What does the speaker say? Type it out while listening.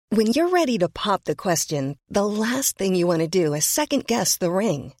When you're ready to pop the question, the last thing you want to do is second-guess the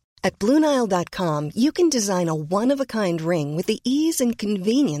ring. At BlueNile.com, you can design a one-of-a-kind ring with the ease and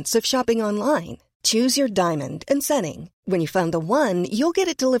convenience of shopping online. Choose your diamond and setting. When you find the one, you'll get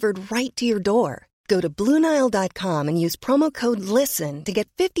it delivered right to your door. Go to BlueNile.com and use promo code LISTEN to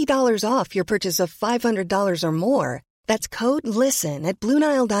get $50 off your purchase of $500 or more. That's code LISTEN at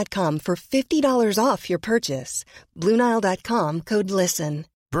BlueNile.com for $50 off your purchase. BlueNile.com, code LISTEN.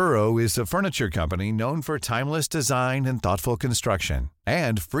 Burrow is a furniture company known for timeless design and thoughtful construction,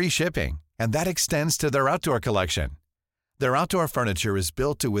 and free shipping, and that extends to their outdoor collection. Their outdoor furniture is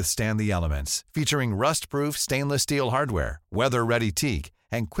built to withstand the elements, featuring rust-proof stainless steel hardware, weather-ready teak,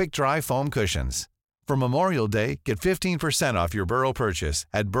 and quick-dry foam cushions. For Memorial Day, get 15% off your Burrow purchase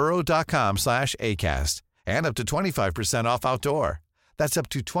at burrow.com/ACAST and up to 25% off outdoor. That's up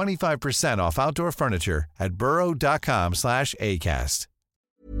to 25% off outdoor furniture at burrow.com/ACAST.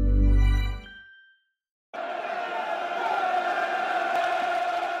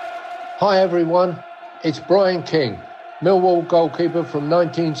 Hi everyone, it's Brian King, Millwall goalkeeper from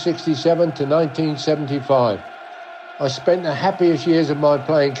 1967 to 1975. I spent the happiest years of my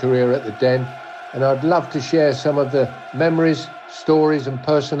playing career at the Den, and I'd love to share some of the memories, stories and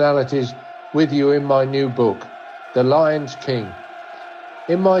personalities with you in my new book, The Lion's King.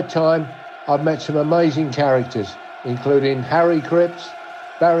 In my time, I've met some amazing characters, including Harry Cripps,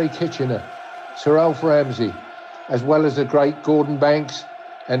 Barry Kitchener, Sir Alf Ramsey, as well as the great Gordon Banks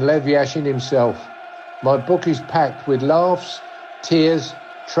and Lev Yashin himself. My book is packed with laughs, tears,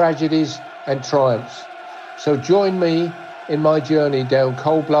 tragedies and triumphs. So join me in my journey down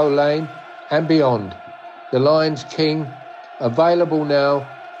Coldblow Lane and beyond. The Lion's King, available now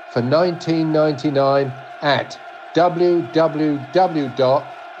for $19.99 at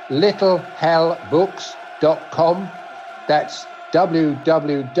www.littlehellbooks.com. That's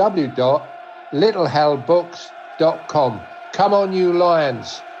www.littlehellbooks.com. Come on, you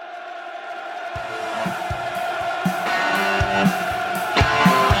lions.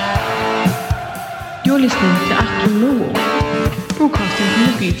 You're listening to Acton Millwall, broadcasting from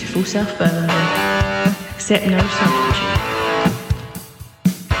the beautiful South Birmingham. Accept no substitute.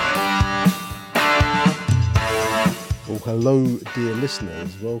 Well, hello, dear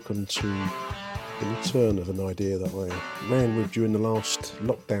listeners. Welcome to the return of an idea that I ran with during the last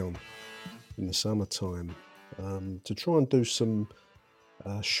lockdown in the summertime, to try and do some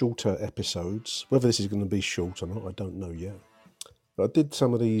shorter episodes. Whether this is going to be short or not, I don't know yet. But I did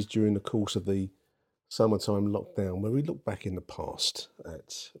some of these during the course of the summertime lockdown, where we look back in the past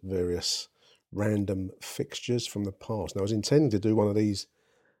at various random fixtures from the past. Now, I was intending to do one of these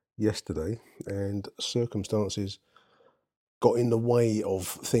yesterday, and circumstances got in the way of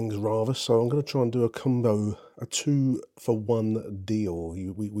things rather, so I'm going to try and do a combo, a 2-for-1 deal.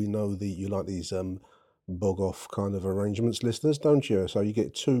 We know that you like these bog-off kind of arrangements, listeners, don't you? So you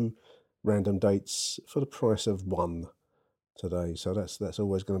get 2 random dates for the price of 1 today, so that's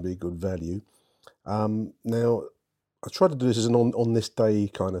always going to be good value. Now, I try to do this as an on this day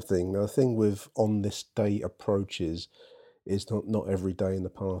kind of thing. Now, the thing with on this day approaches is not every day in the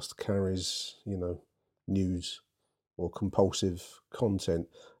past carries, news or compulsive content.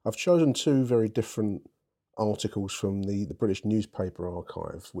 I've chosen 2 very different articles from the British Newspaper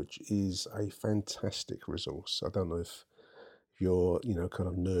Archive, which is a fantastic resource. I don't know if you're, kind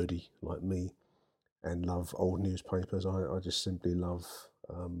of nerdy like me and love old newspapers. I just simply love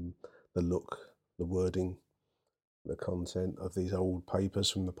the look, the wording, the content of these old papers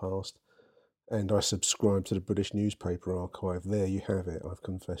from the past. And I subscribe to the British Newspaper Archive. There you have it. I've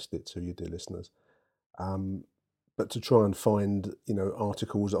confessed it to you, dear listeners. But to try and find,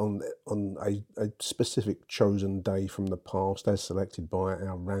 articles on a specific chosen day from the past, as selected by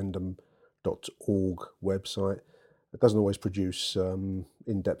our random.org website. It doesn't always produce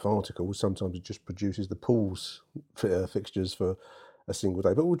in-depth articles. Sometimes it just produces the pools fixtures for a single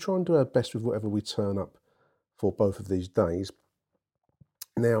day. But we'll try and do our best with whatever we turn up for both of these days.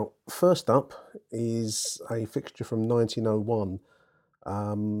 Now, first up is a fixture from 1901.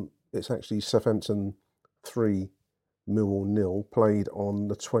 It's actually Southampton 3, Millwall 0, played on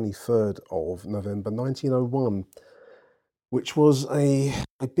the 23rd of November 1901, which was a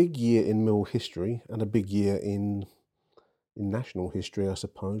big year in Mill history and a big year in national history, I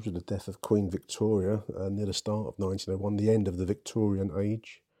suppose, with the death of Queen Victoria near the start of 1901, the end of the Victorian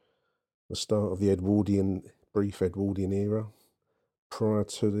age, the start of the brief Edwardian era, prior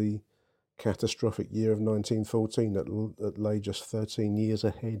to the catastrophic year of 1914 that lay just 13 years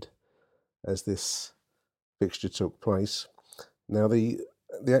ahead as this fixture took place. Now, the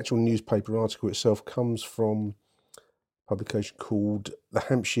actual newspaper article itself comes from a publication called the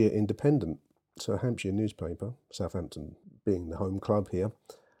Hampshire Independent. So a Hampshire newspaper, Southampton being the home club here.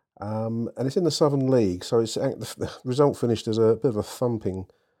 And it's in the Southern League, so the result finished as a bit of a thumping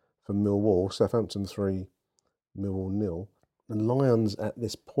for Millwall, Southampton 3, Millwall 0. The Lions at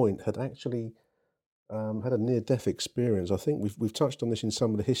this point had actually had a near-death experience. I think we've touched on this in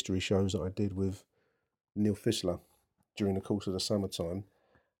some of the history shows that I did with Neil Fissler during the course of the summertime.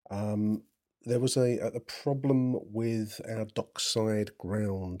 There was a problem with our dockside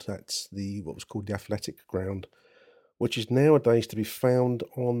ground. That's what was called the athletic ground, which is nowadays to be found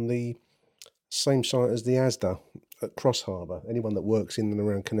on the same site as the Asda at Cross Harbour. Anyone that works in and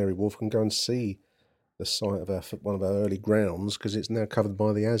around Canary Wharf can go and see the site of one of our early grounds, because it's now covered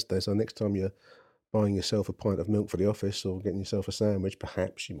by the Asda. So next time you're buying yourself a pint of milk for the office or getting yourself a sandwich,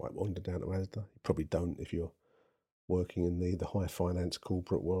 perhaps you might wander down to Asda. You probably don't if you're working in the high finance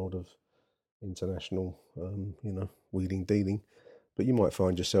corporate world of international, wheeling dealing. But you might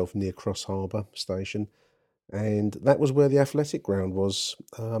find yourself near Cross Harbour Station, and that was where the athletic ground was.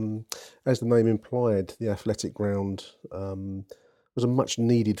 As the name implied, the athletic ground was a much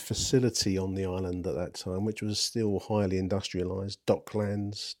needed facility on the island at that time, which was still highly industrialised.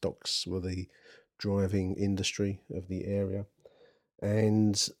 Docks were the driving industry of the area.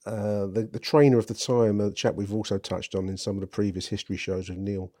 And the trainer of the time, a chap we've also touched on in some of the previous history shows with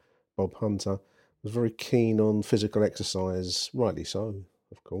Neil, Bob Hunter, was very keen on physical exercise, rightly so,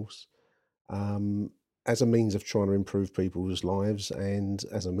 of course, as a means of trying to improve people's lives and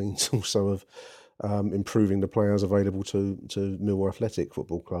as a means also of improving the players available to Millwall Athletic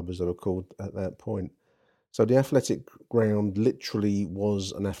Football Club, as they were called at that point. So the athletic ground literally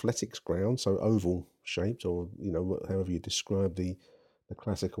was an athletics ground, so oval shaped, or however you describe the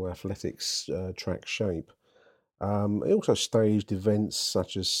classical athletics track shape. It also staged events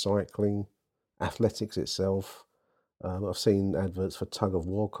such as cycling, athletics itself. I've seen adverts for tug of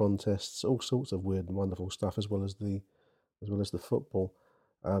war contests, all sorts of weird and wonderful stuff, as well as the football,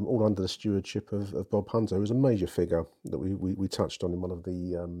 all under the stewardship of Bob Hunter, who was a major figure that we touched on in one of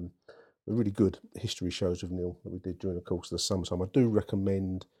the really good history shows with Neil that we did during the course of the summertime. I do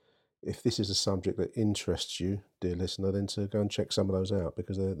recommend, if this is a subject that interests you, dear listener, then to go and check some of those out,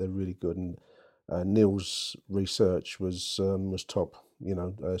 because they're really good. And Neil's research was top.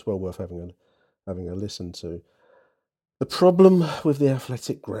 It's well worth having a listen to. The problem with the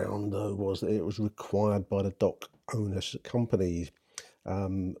athletic ground, though, was that it was required by the dock owners company.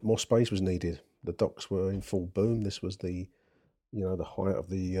 More space was needed. The docks were in full boom. This was the height of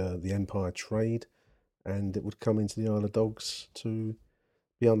the Empire trade, and it would come into the Isle of Dogs to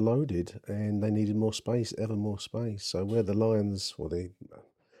be unloaded, and they needed more space, ever more space. So where the Lions, or the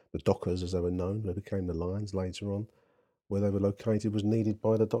Dockers as they were known, they became the Lions later on, where they were located was needed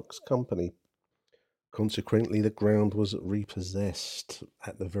by the Docks Company. Consequently, the ground was repossessed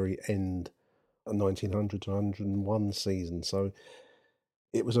at the very end of 1900 to 101 season. So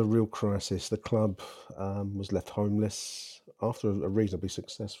it was a real crisis. The club was left homeless after a reasonably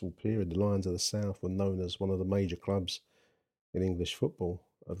successful period. The Lions of the South were known as one of the major clubs in English football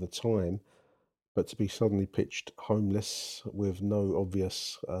of the time, but to be suddenly pitched homeless with no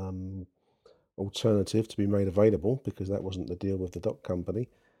obvious alternative to be made available, because that wasn't the deal with the dock company,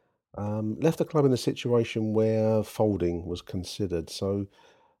 left the club in a situation where folding was considered. So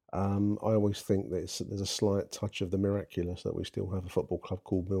I always think that there's a slight touch of the miraculous that we still have a football club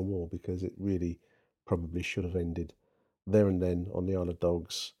called Millwall, because it really probably should have ended there and then on the Isle of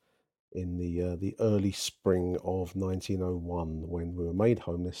Dogs in the early spring of 1901, when we were made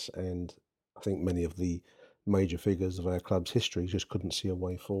homeless, and I think many of the major figures of our club's history just couldn't see a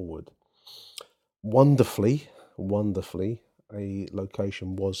way forward. Wonderfully, a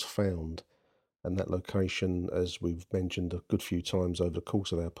location was found, and that location, as we've mentioned a good few times over the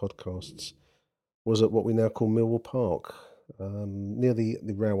course of our podcasts, was at what we now call Millwall Park, near the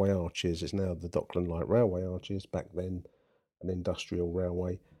railway arches. It's now the Dockland Light Railway arches, back then an industrial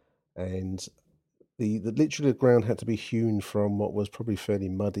railway. And literally the ground had to be hewn from what was probably fairly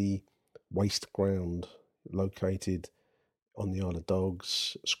muddy waste ground located on the Isle of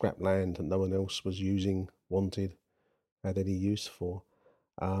Dogs, scrap land that no one else was using, had any use for.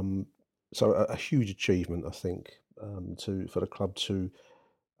 So a huge achievement, I think, for the club to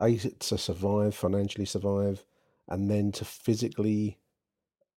survive, financially survive, and then to physically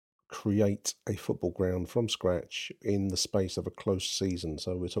create a football ground from scratch in the space of a close season.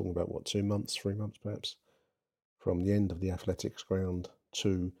 So we're talking about 2 months, 3 months perhaps, from the end of the athletics ground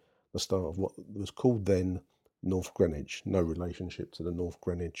to the start of what was called then North Greenwich. No relationship to the North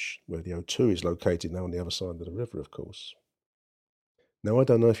Greenwich where the O2 is located now, on the other side of the river, of course. Now, I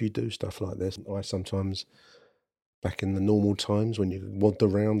don't know if you do stuff like this. I sometimes back in the normal times when you could wander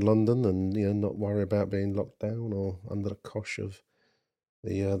around London and not worry about being locked down or under the cosh of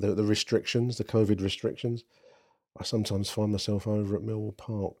the restrictions, the COVID restrictions. I sometimes find myself over at Millwall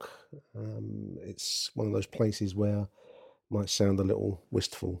Park. It's one of those places where might sound a little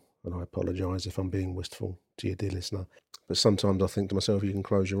wistful, and I apologise if I'm being wistful to you, dear listener. But sometimes I think to myself, you can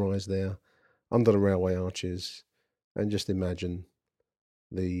close your eyes there under the railway arches and just imagine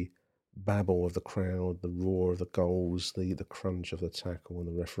the babble of the crowd, the roar of the goals, the crunch of the tackle and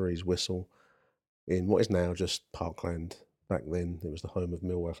the referee's whistle in what is now just Parkland. Back then, it was the home of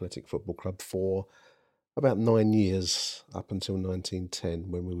Millwall Athletic Football Club for about 9 years, up until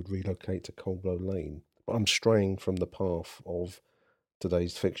 1910, when we would relocate to Coldblow Lane. But I'm straying from the path of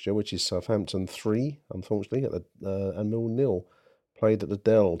today's fixture, which is Southampton 3, unfortunately, at and Millwall 0, played at the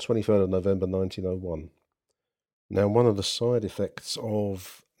Dell, 23rd of November 1901. Now, one of the side effects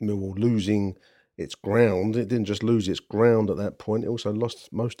of Millwall losing its ground, it didn't just lose its ground at that point, it also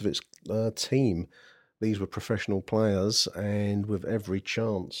lost most of its team. These were professional players, and with every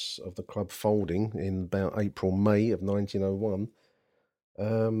chance of the club folding in about April, May of 1901,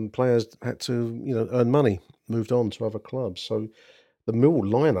 players had to, earn money, moved on to other clubs. So the Millwall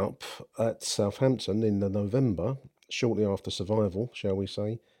lineup at Southampton in the November, shortly after survival, shall we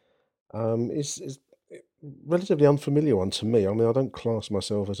say, is relatively unfamiliar one to me. I mean, I don't class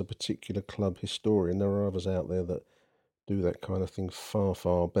myself as a particular club historian. There are others out there that do that kind of thing far,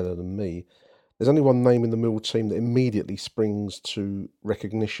 far better than me. There's only one name in the Millwall team that immediately springs to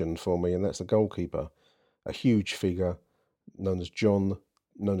recognition for me, and that's the goalkeeper, a huge figure known as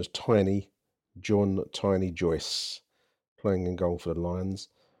Tiny Joyce, playing in goal for the Lions.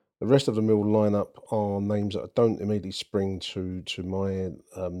 The rest of the Millwall lineup are names that don't immediately spring to my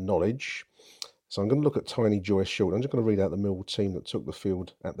knowledge. So I'm going to look at Tiny Joyce short. I'm just going to read out the Millwall team that took the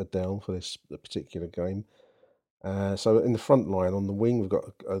field at the Dell for this particular game. So in the front line, on the wing, we've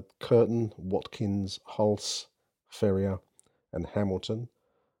got Curtin, Watkins, Hulse, Ferrier and Hamilton.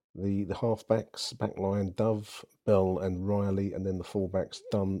 The half-backs, back line, Dove, Bell and Riley, and then the full-backs,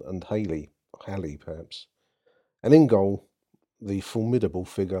 Dunn and Halley perhaps. And in goal, the formidable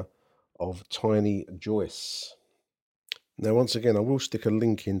figure of Tiny Joyce. Now, once again, I will stick a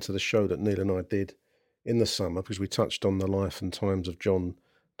link into the show that Neil and I did in the summer, because we touched on the life and times of John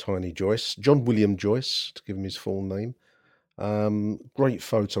William Joyce, to give him his full name. Great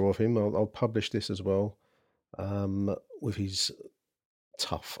photo of him. I'll publish this as well, with his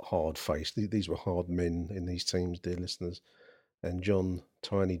tough, hard face. These were hard men in these teams, dear listeners. And John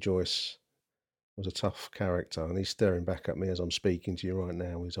Tiny Joyce was a tough character, and he's staring back at me as I'm speaking to you right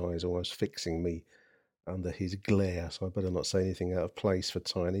now. His eyes almost fixing me under his glare, so I better not say anything out of place for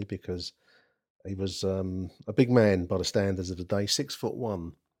Tiny, because he was a big man by the standards of the day.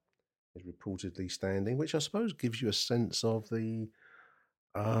 6'1" is reportedly standing, which I suppose gives you a sense of the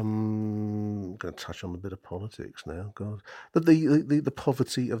I'm going to touch on a bit of politics now, God, but the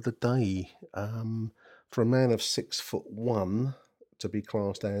poverty of the day. For a man of 6'1" to be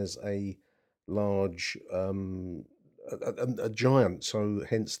classed as a large, a giant, so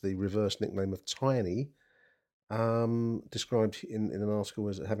hence the reverse nickname of Tiny, described in an article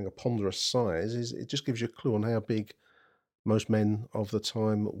as having a ponderous size, it just gives you a clue on how big most men of the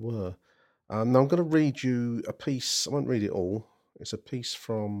time were. Now I'm going to read you a piece. I won't read it all. It's a piece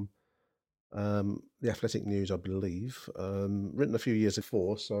from the Athletic News, I believe, written a few years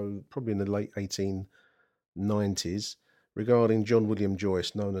before, so probably in the late 1890s, regarding John William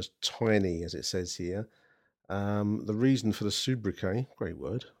Joyce, known as Tiny, as it says here. The reason for the sobriquet, great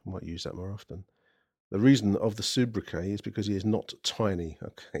word, I might use that more often. The reason of the sobriquet is because he is not tiny,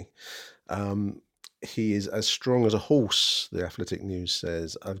 okay? He is as strong as a horse, the Athletic News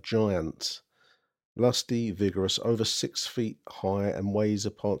says, a giant, lusty, vigorous, over 6 feet high, and weighs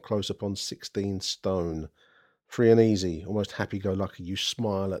close upon 16 stone. Free and easy, almost happy-go-lucky, you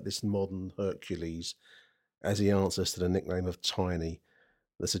smile at this modern Hercules as he answers to the nickname of Tiny,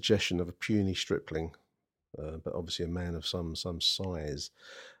 the suggestion of a puny stripling, but obviously a man of some size.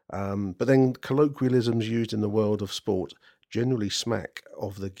 But then colloquialisms used in the world of sport generally smack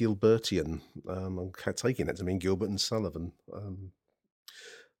of the Gilbertian. I'm taking that to mean Gilbert and Sullivan.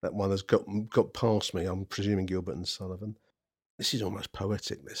 That one has got past me. I'm presuming Gilbert and Sullivan. This is almost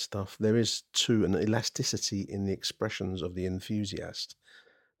poetic, this stuff. There is, too, an elasticity in the expressions of the enthusiast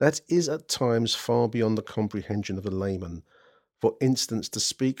that is at times far beyond the comprehension of the layman. For instance, to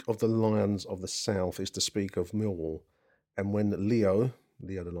speak of the Lions of the South is to speak of Millwall, and when Leo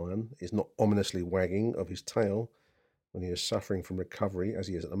the lion, is not ominously wagging of his tail when he is suffering from recovery, as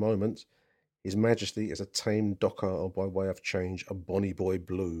he is at the moment, His Majesty is a tame docker, or by way of change, a bonny boy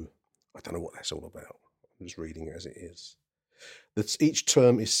blue. I don't know what that's all about. I'm just reading it as it is. That each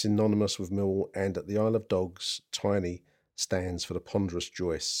term is synonymous with Millwall, and at the Isle of Dogs, Tiny stands for the ponderous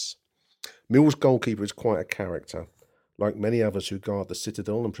Joyce. Millwall's goalkeeper is quite a character. Like many others who guard the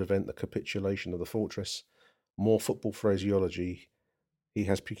citadel and prevent the capitulation of the fortress, more football phraseology, he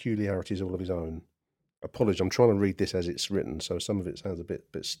has peculiarities all of his own. Apologies, I'm trying to read this as it's written, so some of it sounds a bit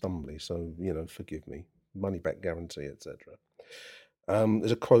stumbly, so, forgive me. Money back guarantee, etc.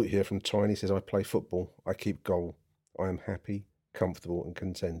 There's a quote here from Tiny. He says, "I play football, I keep goal, I am happy, comfortable and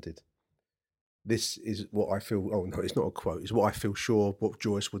contented." This is what I feel. Oh no, it's not a quote. It's what I feel sure what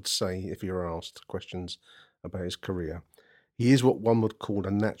Joyce would say if you were asked questions about his career. He is what one would call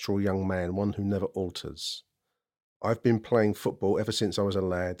a natural young man, one who never alters. I've been playing football ever since I was a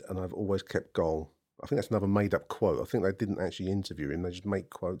lad, and I've always kept goal. I think that's another made-up quote. I think they didn't actually interview him. They just make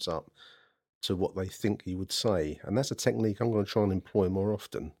quotes up to what they think he would say. And that's a technique I'm going to try and employ more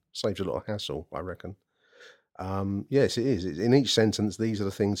often. Saves a lot of hassle, I reckon. Yes, it is. In each sentence, these are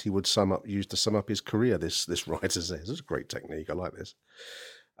the things he would use to sum up his career, this writer says. It's a great technique. I like this.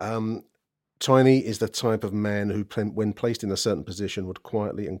 Tiny is the type of man who, when placed in a certain position, would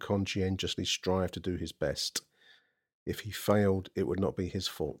quietly and conscientiously strive to do his best. If he failed, it would not be his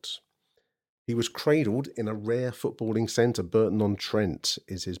fault. He was cradled in a rare footballing centre. Burton-on-Trent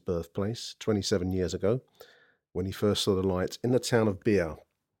is his birthplace, 27 years ago, when he first saw the light in the town of Beer,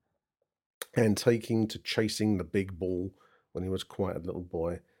 and taking to chasing the big ball when he was quite a little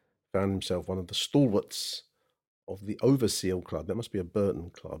boy, found himself one of the stalwarts of the Overseal Club. That must be a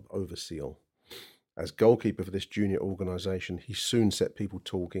Burton club, Overseal. As goalkeeper for this junior organisation, he soon set people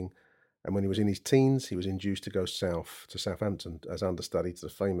talking, and when he was in his teens, he was induced to go south to Southampton as understudy to the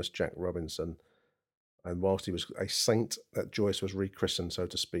famous Jack Robinson. And whilst he was a saint, that Joyce was rechristened, so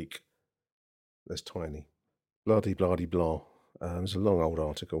to speak. There's Tiny. Blah-de-blah-de-blah. It's a long old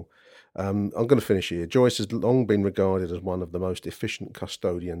article. I'm going to finish here. Joyce has long been regarded as one of the most efficient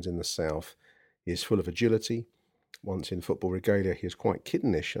custodians in the South. He is full of agility. Once in football regalia, he is quite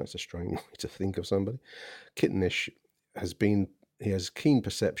kittenish. That's a strange way to think of somebody. Kittenish he has keen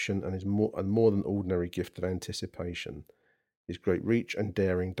perception and is more than ordinary gift of anticipation. His great reach and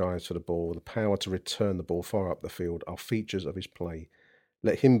daring dives for the ball, the power to return the ball far up the field are features of his play.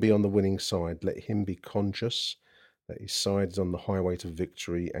 Let him be on the winning side. Let him be conscious that his side is on the highway to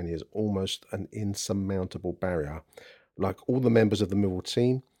victory, and he is almost an insurmountable barrier. Like all the members of the Millwall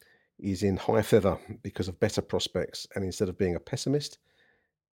team, he is in high feather because of better prospects, and instead of being a pessimist,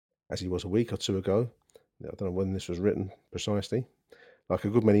 as he was a week or two ago, I don't know when this was written precisely, like a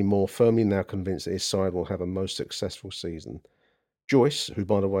good many more, firmly now convinced that his side will have a most successful season. Joyce, who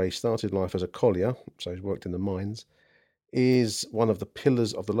by the way started life as a collier, so he's worked in the mines, is one of the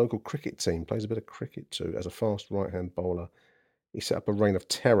pillars of the local cricket team, plays a bit of cricket too. As a fast right-hand bowler, he set up a reign of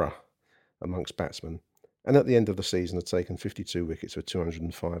terror amongst batsmen, and at the end of the season had taken 52 wickets for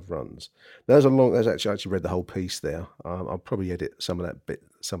 205 runs. Now, I actually read the whole piece there. I'll probably edit some of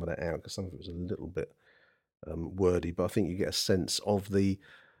that out, because some of it was a little bit wordy, but I think you get a sense of the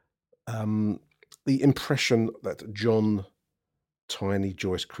impression that John Tiny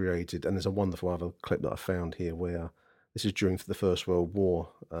Joyce created. And there's a wonderful other clip that I found here where this is during the First World War.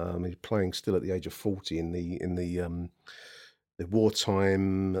 He's playing still at the age of 40 in the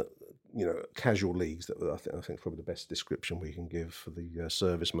wartime, casual leagues. That I think probably the best description we can give for the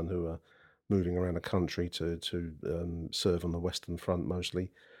servicemen who are moving around the country to serve on the Western Front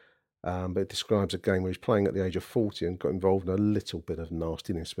mostly. But it describes a game where he's playing at the age of 40 and got involved in a little bit of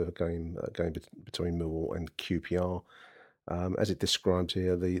nastiness with a game between Millwall and QPR. As it describes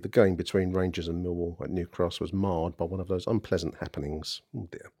here, the game between Rangers and Millwall at New Cross was marred by one of those unpleasant happenings. Oh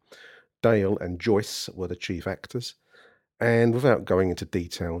dear. Dale and Joyce were the chief actors, and without going into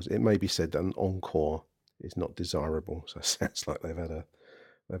details, it may be said that an encore is not desirable. So it sounds like they've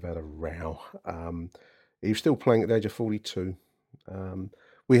had a row. He was still playing at the age of 42.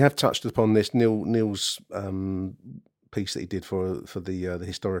 We have touched upon this. Neil's piece that he did for the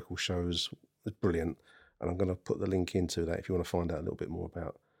historical shows was brilliant. And I'm going to put the link into that if you want to find out a little bit more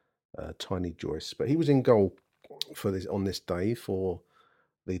about Tiny Joyce. But he was in goal on this day for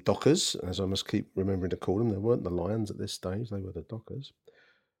the Dockers, as I must keep remembering to call them. They weren't the Lions at this stage, they were the Dockers.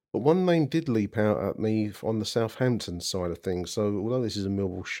 But one name did leap out at me on the Southampton side of things. So although this is a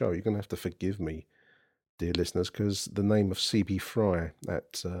Millwall show, you're going to have to forgive me, dear listeners, because the name of C.B. Fry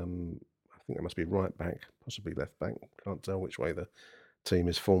at, I think that must be right back, possibly left back. Can't tell which way the team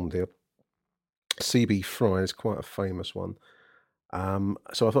is formed here. C.B. Fry is quite a famous one.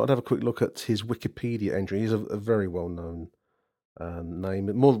 So I thought I'd have a quick look at his Wikipedia entry. He's a very well-known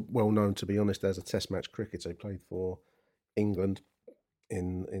name. More well-known, to be honest, as a test match cricketer. He played for England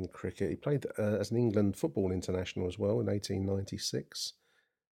in cricket. He played as an England football international as well in 1896.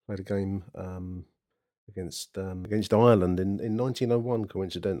 Played a game against Ireland in 1901,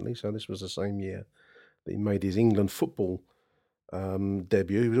 coincidentally. So this was the same year that he made his England football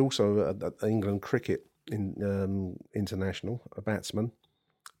debut. He was also an England cricket international, a batsman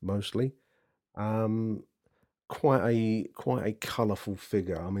mostly. Quite a colourful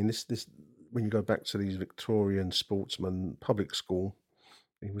figure. I mean, this when you go back to these Victorian sportsmen, public school,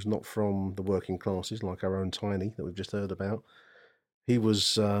 he was not from the working classes like our own Tiny that we've just heard about. He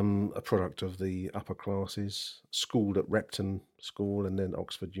was a product of the upper classes, schooled at Repton School and then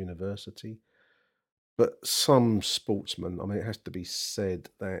Oxford University. But some sportsmen, I mean, it has to be said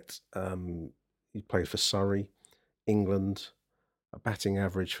that he played for Surrey, England, a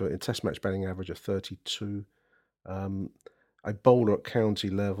Test match batting average of 32. A bowler at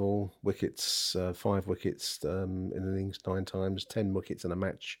county level, wickets, 5 wickets in innings 9 times, 10 wickets in a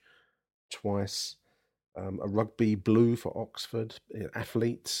match twice. A rugby blue for Oxford,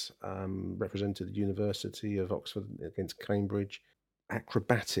 athlete, represented the University of Oxford against Cambridge.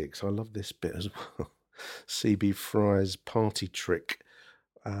 Acrobatics, I love this bit as well. C.B. Fry's party trick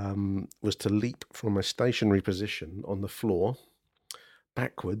was to leap from a stationary position on the floor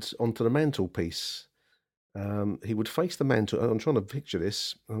backwards onto the mantelpiece. He would face the mantle. I'm trying to picture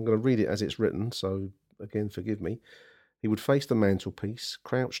this. I'm going to read it as it's written, so again, forgive me. He would face the mantelpiece,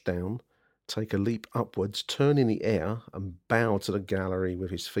 crouch down, take a leap upwards, turn in the air, and bow to the gallery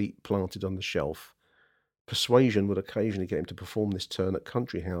with his feet planted on the shelf. Persuasion would occasionally get him to perform this turn at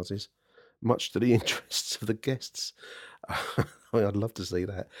country houses, much to the interests of the guests. I'd love to see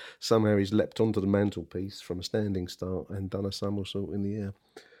that. Somehow he's leapt onto the mantelpiece from a standing start and done a somersault in the air.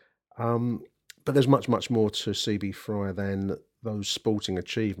 But there's much, much more to C.B. Fry than those sporting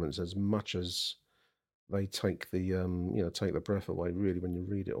achievements, as much as they take the breath away, really, when you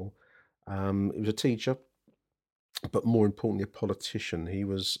read it all. He was a teacher, but more importantly, a politician. He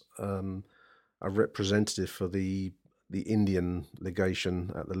was a representative for the Indian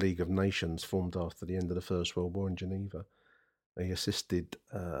legation at the League of Nations, formed after the end of the First World War in Geneva. He assisted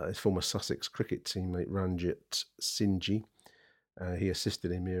his former Sussex cricket teammate Ranjit Singh. He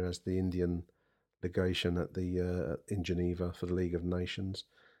assisted him here as the Indian legation at in Geneva for the League of Nations.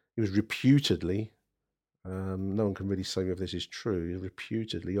 He was reputedly, no one can really say whether this is true, he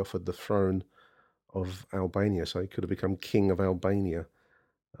reputedly offered the throne of Albania, so he could have become king of Albania,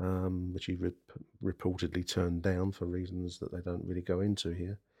 which he reportedly turned down for reasons that they don't really go into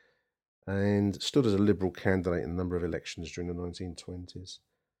here, and stood as a Liberal candidate in a number of elections during the 1920s.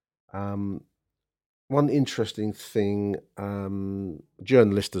 One interesting thing,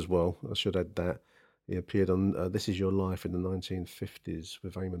 journalist as well, I should add that. He appeared on This Is Your Life in the 1950s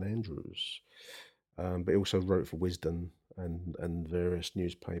with Eamon Andrews, but he also wrote for Wisden and various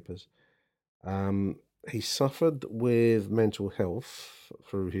newspapers. He suffered with mental health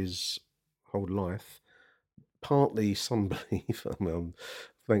through his whole life. Partly, some believe.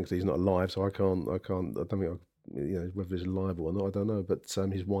 Thankfully, he's not alive, so I don't think whether he's liable or not. I don't know. But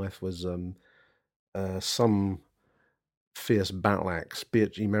his wife was some fierce battle axe.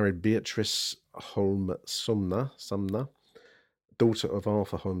 He married Beatrice Holm Sumner, daughter of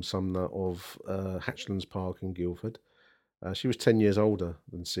Arthur Holm Sumner of Hatchlands Park in Guildford. She was 10 years older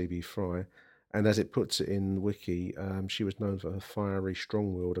than C.B. Fry, and as it puts it in Wiki, she was known for her fiery,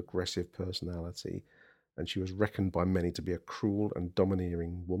 strong-willed, aggressive personality, and she was reckoned by many to be a cruel and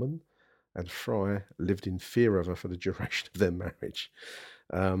domineering woman, and Fry lived in fear of her for the duration of their marriage.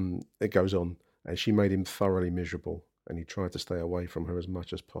 It goes on, and she made him thoroughly miserable, and he tried to stay away from her as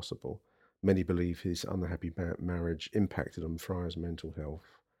much as possible. Many believe his unhappy marriage impacted on Fry's mental health.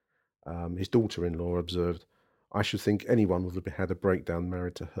 His daughter-in-law observed, "I should think anyone would have had a breakdown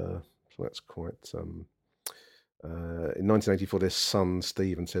married to her." So that's quite... in 1984, their son,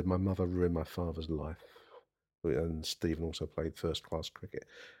 Stephen, said, "My mother ruined my father's life." And Stephen also played first-class cricket.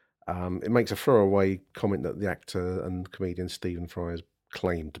 It makes a throwaway comment that the actor and comedian Stephen Fry is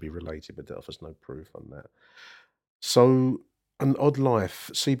claimed to be related, but there offers no proof on that. So, an odd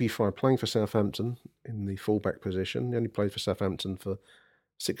life. C.B. Fry playing for Southampton in the fullback position. He only played for Southampton for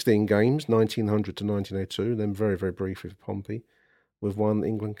 16 games, 1900 to 1902, then very, very briefly for Pompey, with one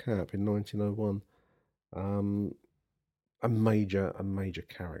England cap in 1901. A major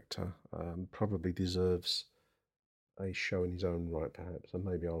character. Probably deserves a show in his own right, perhaps, and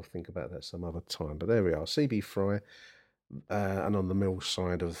maybe I'll think about that some other time. But there we are, C.B. Fry, and on the Mill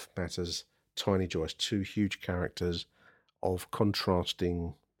side of matters, Tiny Joyce, two huge characters of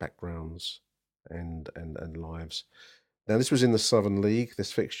contrasting backgrounds and lives. Now, this was in the Southern League,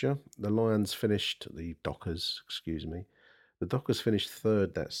 this fixture. The Dockers, The Dockers finished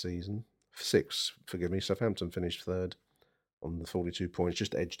third that season. Sixth, forgive me. Southampton finished third on the 42 points,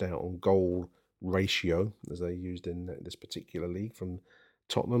 just edged out on goal ratio, as they used in this particular league, from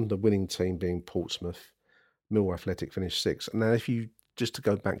Tottenham, the winning team being Portsmouth. Millwall Athletic finished sixth. Now, if you, just to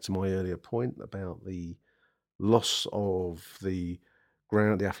go back to my earlier point about the loss of the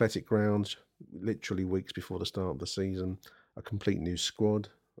ground, the athletic ground, literally weeks before the start of the season, a complete new squad.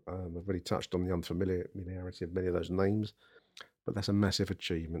 I've already touched on the unfamiliarity of many of those names, but that's a massive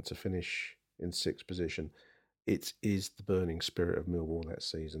achievement to finish in sixth position. It is the burning spirit of Millwall that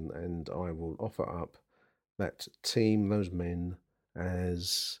season, and I will offer up that team, those men,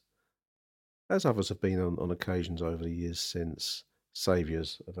 as others have been on occasions over the years since,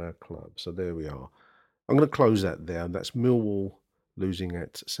 saviours of our club. So there we are. I'm going to close that there. That's Millwall losing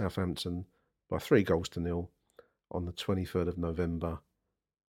at Southampton by 3-0 on the 23rd of November,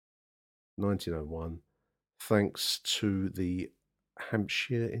 1901, thanks to the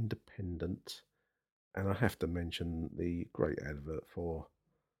Hampshire Independent. And I have to mention the great advert for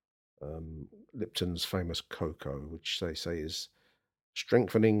Lipton's famous cocoa, which they say is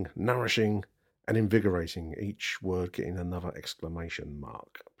strengthening, nourishing, and invigorating, each word getting another exclamation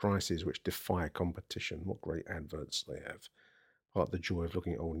mark. Prices which defy competition. What great adverts they have. Part of the joy of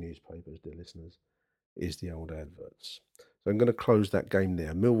looking at old newspapers, dear listeners, is the old adverts. So I'm going to close that game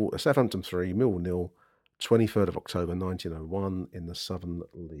there. Southampton 3, Millwall 0, 23rd of October 1901 in the Southern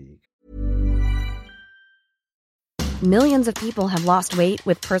League. Millions of people have lost weight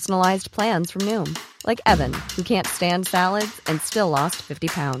with personalized plans from Noom. Like Evan, who can't stand salads and still lost 50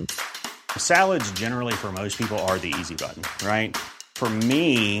 pounds. Salads generally for most people are the easy button, right? For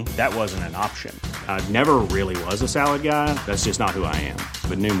me, that wasn't an option. I never really was a salad guy. That's just not who I am.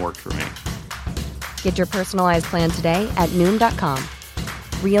 But Noom worked for me. Get your personalized plan today at Noom.com.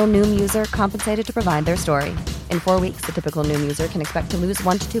 Real Noom user compensated to provide their story. In 4 weeks, the typical Noom user can expect to lose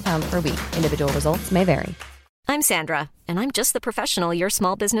 1 to 2 pounds per week. Individual results may vary. I'm Sandra, and I'm just the professional your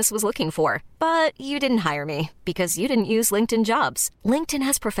small business was looking for. But you didn't hire me because you didn't use LinkedIn Jobs. LinkedIn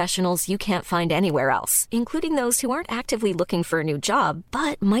has professionals you can't find anywhere else, including those who aren't actively looking for a new job,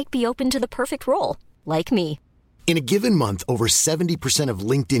 but might be open to the perfect role, like me. In a given month, over 70% of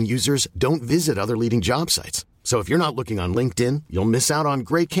LinkedIn users don't visit other leading job sites. So if you're not looking on LinkedIn, you'll miss out on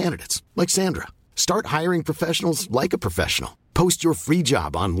great candidates like Sandra. Start hiring professionals like a professional. Post your free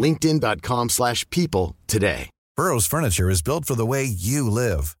job on linkedin.com/people today. Burrow's furniture is built for the way you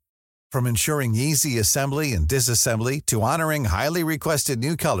live. From ensuring easy assembly and disassembly to honoring highly requested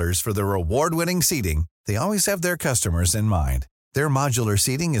new colors for their award-winning seating, they always have their customers in mind. Their modular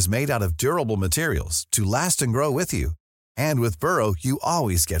seating is made out of durable materials to last and grow with you. And with Burrow, you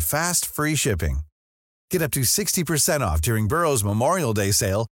always get fast, free shipping. Get up to 60% off during Burrow's Memorial Day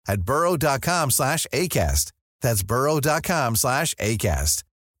sale at burrow.com/ACAST. That's burrow.com/ACAST.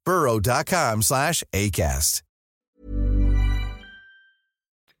 burrow.com/ACAST.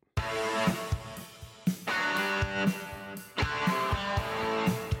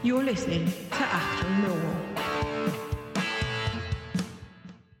 You're listening to After Millwall.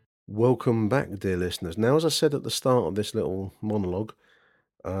 Welcome back, dear listeners. Now, as I said at the start of this little monologue,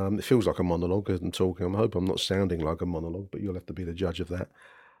 it feels like a monologue as I'm talking. I hope I'm not sounding like a monologue, but you'll have to be the judge of that.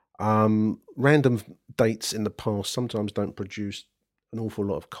 Random dates in the past sometimes don't produce an awful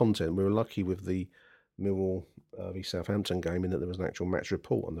lot of content. We were lucky with the Millwall v Southampton game in that there was an actual match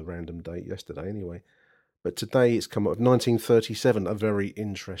report on the random date yesterday anyway. But today it's come up with 1937, a very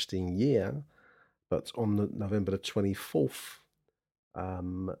interesting year. But on November the 24th,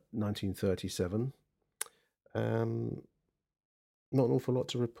 1937, not an awful lot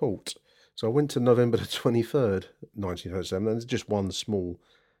to report. So I went to November the 23rd, 1937, and there's just one small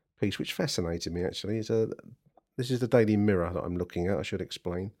piece which fascinated me actually. This is the Daily Mirror that I'm looking at, I should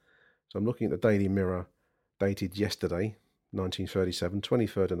explain. So I'm looking at the Daily Mirror dated yesterday, 1937,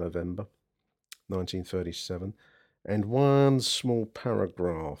 23rd of November, 1937, and one small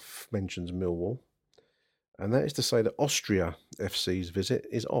paragraph mentions Millwall, and that is to say that Austria FC's visit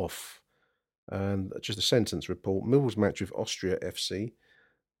is off. And just a sentence report, Millwall's match with Austria FC,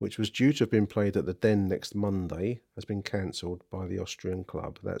 which was due to have been played at the Den next Monday, has been cancelled by the Austrian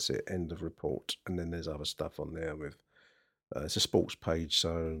club. That's it, end of report. And then there's other stuff on there with, it's a sports page,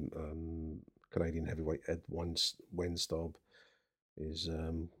 so Canadian heavyweight Ed Wenstob is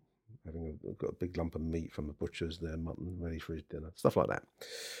got a big lump of meat from the butcher's there, mutton, ready for his dinner, stuff like that.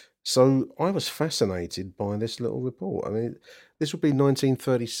 So I was fascinated by this little report. I mean, this would be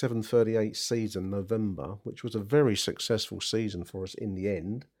 1937-38 season, November, which was a very successful season for us in the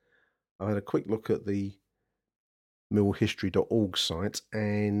end. I had a quick look at the millhistory.org site,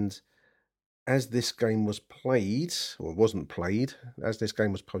 and as this game was played, or wasn't played, as this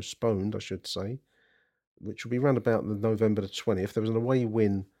game was postponed, I should say, which will be round about the November the 20th, there was an away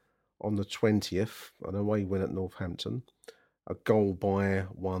win on the 20th, an away win at Northampton, a goal by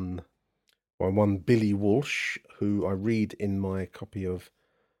one Billy Walsh, who I read in my copy of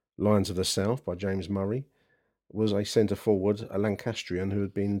Lions of the South by James Murray, was a centre forward, a Lancastrian who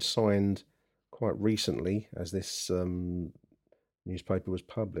had been signed quite recently, as this newspaper was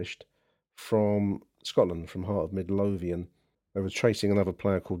published, from Scotland, from Heart of Midlothian. They were chasing another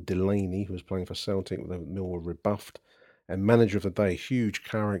player called Delaney, who was playing for Celtic. Millwall were rebuffed. And manager of the day, huge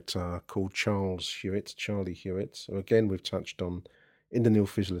character called Charlie Hewitt, who again we've touched on in the Neil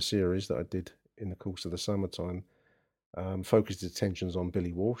Fizzler series that I did in the course of the summertime, focused his attentions on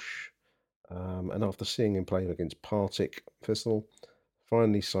Billy Walsh. And after seeing him play against Partick Thistle,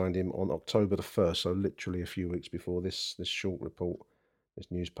 finally signed him on October the 1st, so literally a few weeks before this short report, this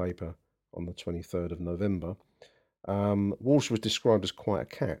newspaper, on the 23rd of November. Walsh was described as quite a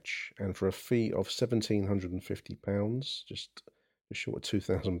catch, and for a fee of £1,750, just short of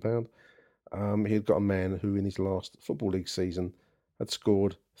 £2,000, he had got a man who in his last Football League season had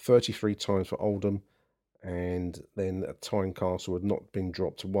scored 33 times for Oldham, and then at Tynecastle had not been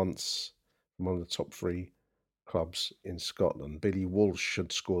dropped once from one of the top 3 clubs in Scotland. Billy Walsh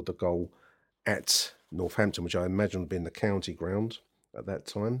had scored the goal at Northampton, which I imagine had been the county ground at that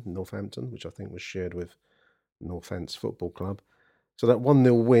time, Northampton, which I think was shared with Northants Football Club. So that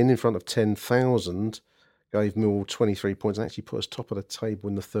 1-0 win in front of 10,000 gave Millwall 23 points and actually put us top of the table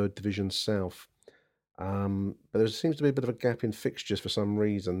in the 3rd Division South. But there seems to be a bit of a gap in fixtures for some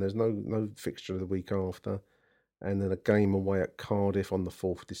reason. There's no fixture the week after, and then a game away at Cardiff on the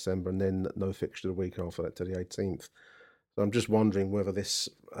 4th of December, and then no fixture the week after that to the 18th. So I'm just wondering whether this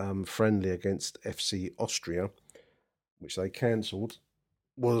friendly against FC Austria, which they cancelled,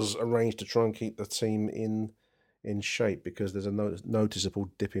 was arranged to try and keep the team in shape, because there's a noticeable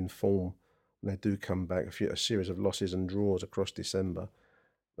dip in form when they do come back. A series of losses and draws across December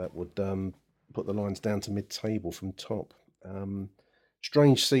that would put the Lions down to mid-table from top.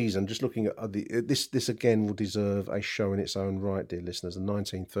 Strange season. Just looking at this again will deserve a show in its own right, dear listeners. The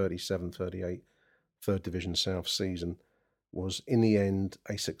 1937-38 3rd Division South season was in the end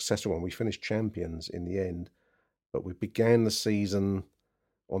a successful one. We finished champions in the end, but we began the season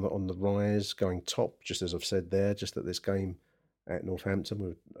on the rise, going top, just as I've said there, just at this game at Northampton. We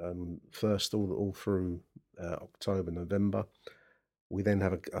were first all through October, November. We then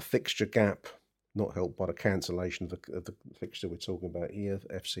have a fixture gap, not helped by the cancellation of the fixture we're talking about here,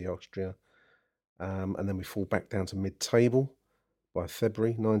 FC Austria. And then we fall back down to mid-table by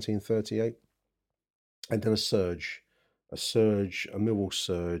February 1938. And then a Millwall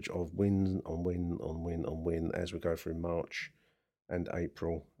surge of win on win on win on win as we go through March and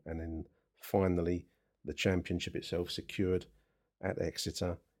April. And then finally, the championship itself secured at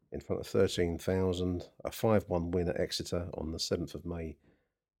Exeter in front of 13,000, a 5-1 win at Exeter on the 7th of May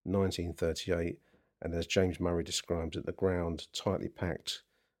 1938, and as James Murray describes it, the ground tightly packed,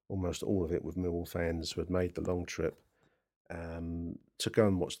 almost all of it with Millwall fans who had made the long trip to go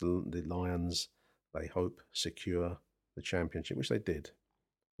and watch the Lions, they hope, secure the championship, which they did,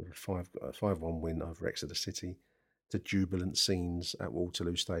 with a 5-1 win over Exeter City, to jubilant scenes at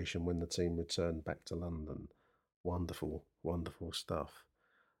Waterloo Station when the team returned back to London. Wonderful, wonderful stuff.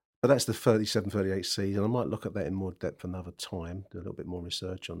 But that's the 37-38 season. I might look at that in more depth another time, do a little bit more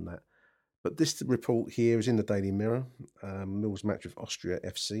research on that. But this report here is in the Daily Mirror. Mill's match with Austria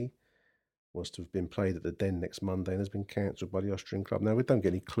FC was to have been played at the Den next Monday and has been cancelled by the Austrian club. Now, we don't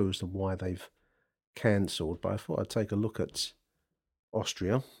get any clues to why they've cancelled, but I thought I'd take a look at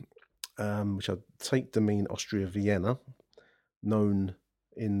Austria, which I take to mean Austria Vienna, known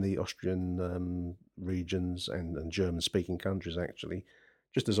in the Austrian regions and German-speaking countries, actually,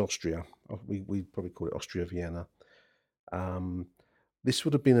 just as Austria. We probably call it Austria Vienna. This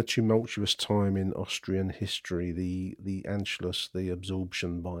would have been a tumultuous time in Austrian history. The Anschluss, the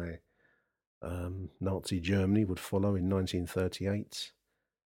absorption by Nazi Germany, would follow in 1938.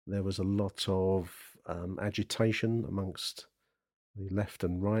 There was a lot of agitation amongst the left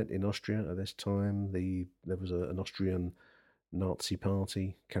and right in Austria at this time. There was an Austrian Nazi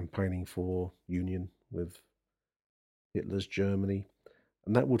party campaigning for union with Hitler's Germany,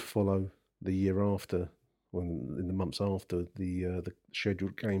 and that would follow the year after, in the months after the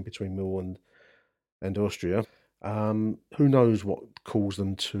scheduled game between Millwall and Austria. Who knows what caused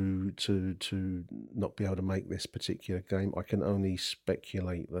them to not be able to make this particular game? I can only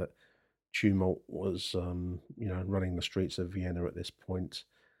speculate that tumult was, running the streets of Vienna at this point.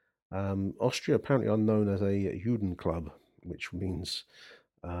 Austria apparently are known as a Judenclub, which means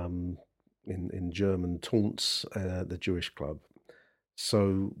in German taunts the Jewish club.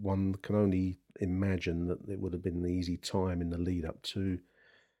 So one can only imagine that it would have been an easy time in the lead up to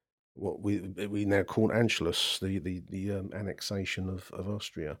what we now call Anschluss, the annexation of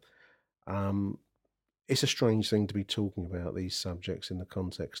Austria. It's a strange thing to be talking about these subjects in the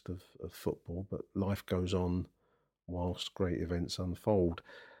context of football, but life goes on whilst great events unfold.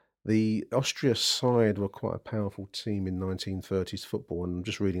 The Austria side were quite a powerful team in 1930s football, and I'm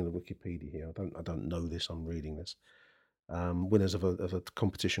just reading the Wikipedia here. I don't know this. I'm reading this. Winners of a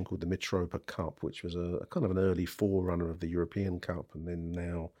competition called the Mitropa Cup, which was a kind of an early forerunner of the European Cup, and then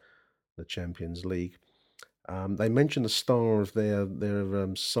now the Champions League. They mentioned the star of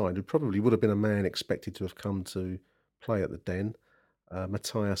their side, who probably would have been a man expected to have come to play at the Den.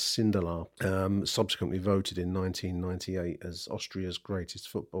 Matthias Sindelar, subsequently voted in 1998 as Austria's greatest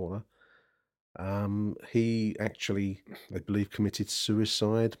footballer. He actually, I believe, committed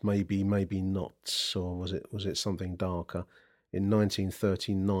suicide, maybe not, or was it something darker? In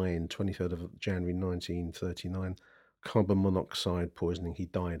 1939, 23rd of January 1939, carbon monoxide poisoning he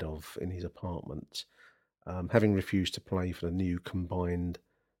died of in his apartment, having refused to play for the new combined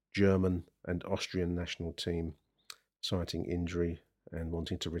German and Austrian national team, citing injury and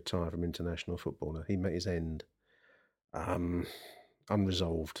wanting to retire from international football. He met his end.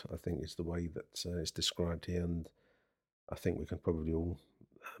 Unresolved, I think, is the way that it's described here, and I think we can probably all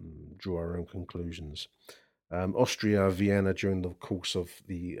draw our own conclusions. Austria Vienna, during the course of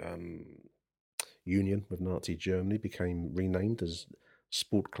the union with Nazi Germany, became renamed as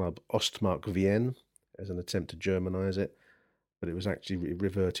Sport Club Ostmark Wien as an attempt to Germanise it, but it was actually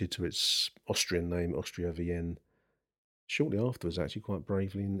reverted to its Austrian name, Austria Vienna, shortly afterwards, actually quite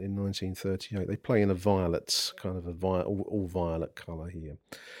bravely in 1938. They play in a violet, kind of all violet colour here.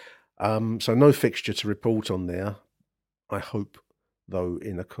 So no fixture to report on there. I hope, though,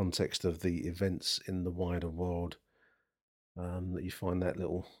 in the context of the events in the wider world, that you find that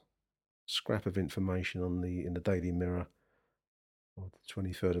little scrap of information in the Daily Mirror of the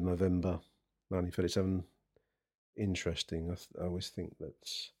 23rd of November 1937 interesting. I always think that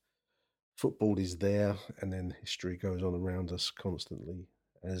football is there, and then history goes on around us constantly,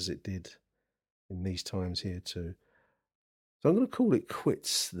 as it did in these times here too. So I'm going to call it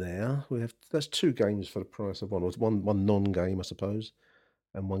quits there. That's 2 games for the price of one. It was one non-game, I suppose,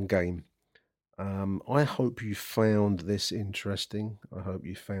 and 1 game. I hope you found this interesting. I hope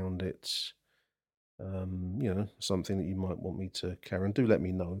you found it, something that you might want me to carry on. Do let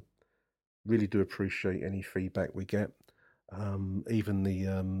me know. Really do appreciate any feedback we get.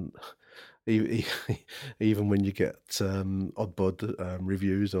 Even when you get odd-bod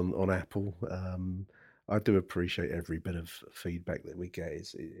reviews on Apple, I do appreciate every bit of feedback that we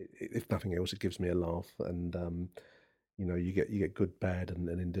get. If nothing else, it gives me a laugh, and you get good, bad, and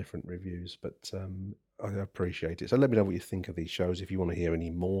indifferent reviews. But I appreciate it. So let me know what you think of these shows. If you want to hear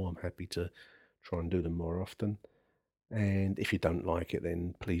any more, I'm happy to try and do them more often. And if you don't like it,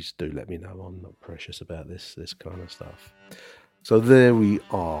 then please do let me know. I'm not precious about this kind of stuff. So there we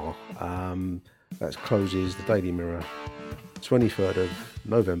are. That closes the Daily Mirror, 23rd of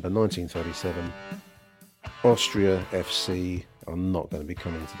November 1937. Austria FC are not going to be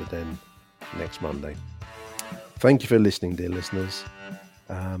coming to the Den next Monday. Thank you for listening, dear listeners.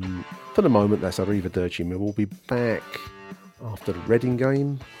 For the moment, that's Arrivederci. We'll be back after the Reading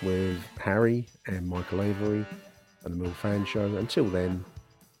game with Harry and Michael Avery and the Mill Fan Show. Until then,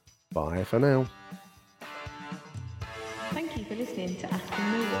 bye for now. Thank you for listening to Aston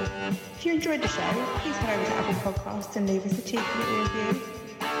Millwall. If you enjoyed the show, please head over to Apple Podcasts and leave us a cheeky little review.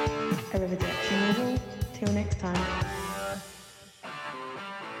 Arrivederci Millwall. Till next time.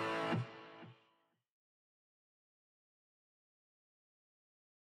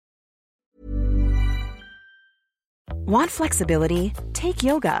 Want flexibility? Take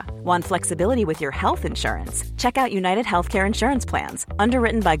yoga. Want flexibility with your health insurance? Check out United Healthcare Insurance Plans.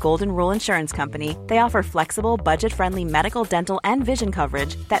 Underwritten by Golden Rule Insurance Company, they offer flexible, budget-friendly medical, dental, and vision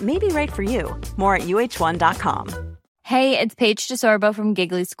coverage that may be right for you. More at uh1.com. Hey, it's Paige DeSorbo from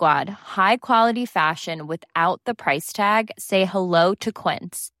Giggly Squad. High quality fashion without the price tag. Say hello to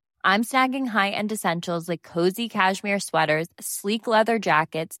Quince. I'm snagging high-end essentials like cozy cashmere sweaters, sleek leather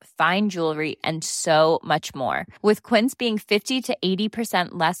jackets, fine jewelry, and so much more. With Quince being 50 to 80%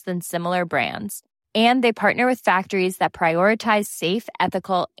 less than similar brands. And they partner with factories that prioritize safe,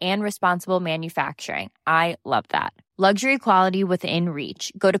 ethical, and responsible manufacturing. I love that. Luxury quality within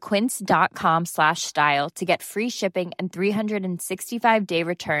reach. Go to quince.com/style to get free shipping and 365-day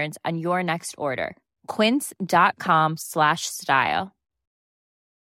returns on your next order. Quince.com/style.